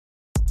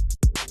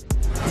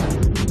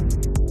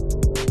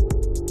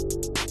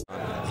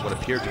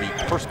appeared to be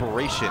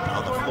perspiration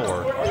on the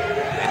floor,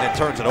 and then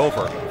turns it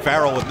over.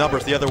 Farrell with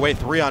numbers the other way,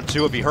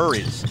 3-on-2 if he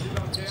hurries.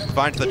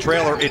 Finds the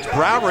trailer, it's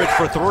Brownridge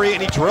for three,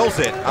 and he drills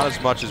it. Not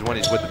as much as when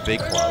he's with the big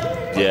club.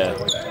 Yeah,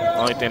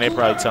 only thing they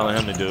probably telling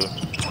him to do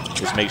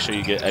is make sure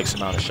you get X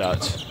amount of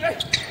shots.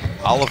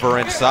 Oliver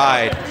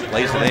inside,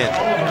 lays it in.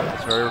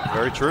 That's very,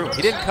 very true.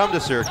 He didn't come to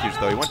Syracuse,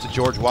 though. He went to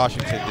George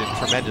Washington, did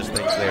tremendous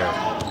things there.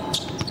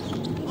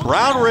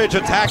 Brownridge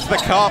attacks the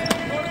cup.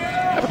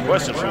 I have a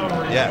question for you.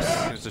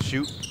 Yes, it's a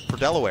shoot for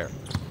Delaware.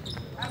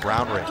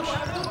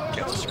 Brownridge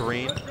gets a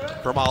screen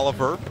from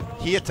Oliver.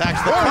 He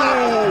attacks the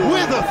cup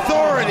with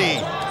authority.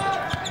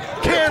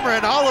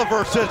 Cameron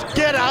Oliver says,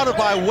 get out of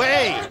my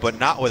way. But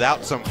not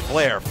without some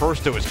flair.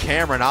 First it was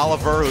Cameron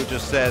Oliver who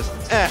just says,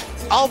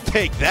 I'll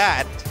take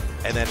that.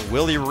 And then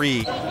Willie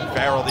Reed,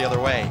 Farrell the other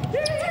way.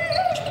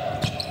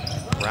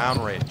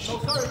 Brownridge.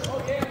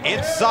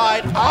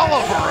 Inside,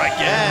 Oliver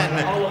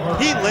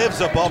again. He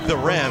lives above the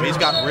rim. He's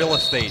got real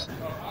estate.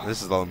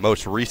 This is the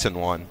most recent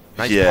one.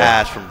 Nice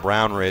pass from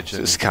Brownridge.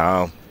 Just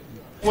calm.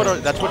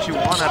 That's what you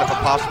want out of a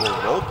possible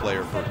role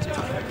player for a team.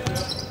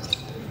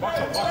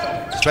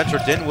 Spencer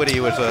Dinwiddie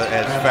was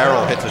as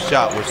Farrell hits a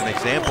shot was an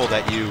example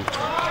that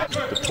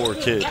the poor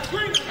kid.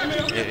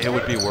 It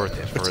would be worth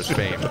it for his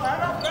fame.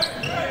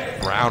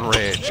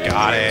 Brownridge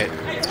got it.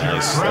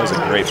 Nice. That was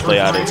a great play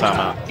out of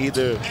timeout.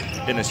 Either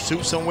in a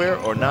suit somewhere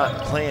or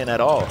not playing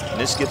at all. And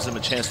this gives him a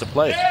chance to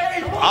play.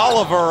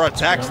 Oliver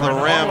attacks the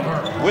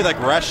rim with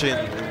aggression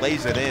and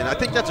lays it in. I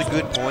think that's a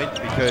good point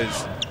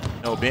because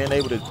being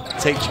able to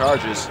take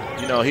charges,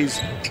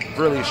 he's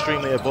really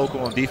extremely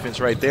vocal on defense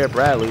right there,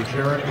 Bradley.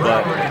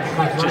 But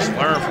just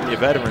learn from your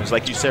veterans.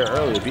 Like you said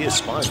earlier, be a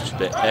sponge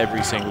that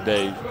every single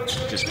day,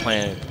 just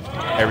playing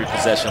every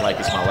possession like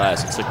it's my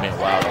last. It took me a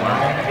while to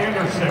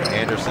learn.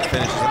 Anderson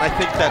finishes, and I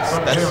think that's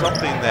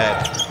something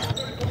that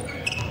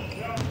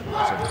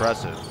is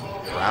impressive.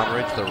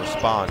 Brownridge, the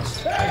response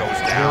goes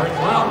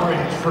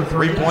down.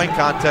 Three-point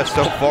contest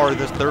so far in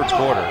this third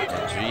quarter.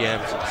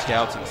 GMs and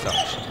scouts and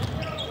such.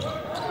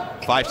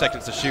 5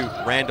 seconds to shoot.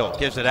 Randall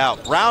gives it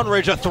out.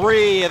 Brownridge a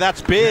three, and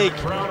that's big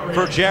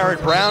for Jared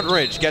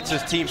Brownridge. Gets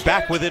his team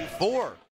back within 4.